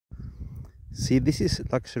See, this is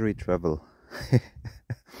luxury travel.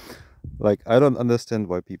 Like, I don't understand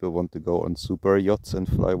why people want to go on super yachts and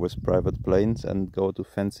fly with private planes and go to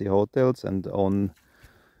fancy hotels and own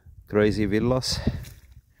crazy villas.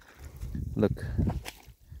 Look,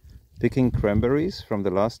 picking cranberries from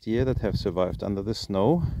the last year that have survived under the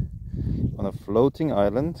snow on a floating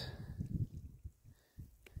island.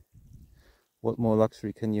 What more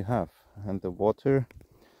luxury can you have? And the water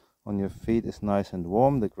on your feet is nice and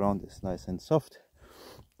warm, the ground is nice and soft.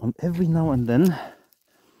 And every now and then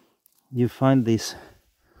you find these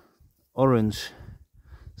orange,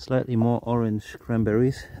 slightly more orange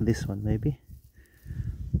cranberries. This one maybe.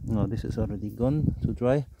 No, this is already gone to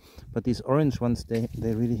dry. But these orange ones, they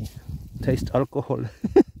really taste alcohol.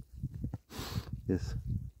 Yes.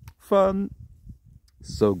 Fun.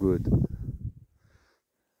 So good.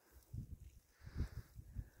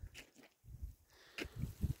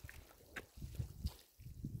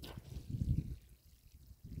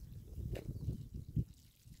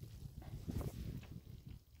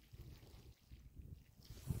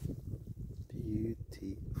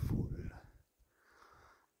 Beautiful.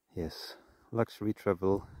 Yes, luxury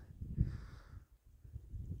travel.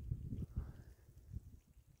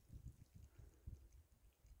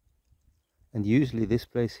 And usually this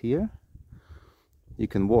place here, you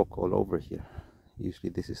can walk all over here. Usually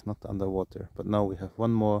this is not underwater, but now we have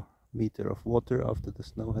 1 more meter of water after the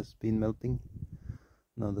snow has been melting.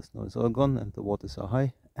 Now the snow is all gone and the waters are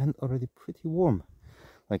high and already pretty warm.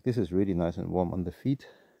 Like, this is really nice and warm on the feet.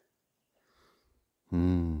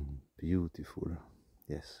 Beautiful.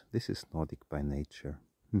 Yes, this is Nordic by nature.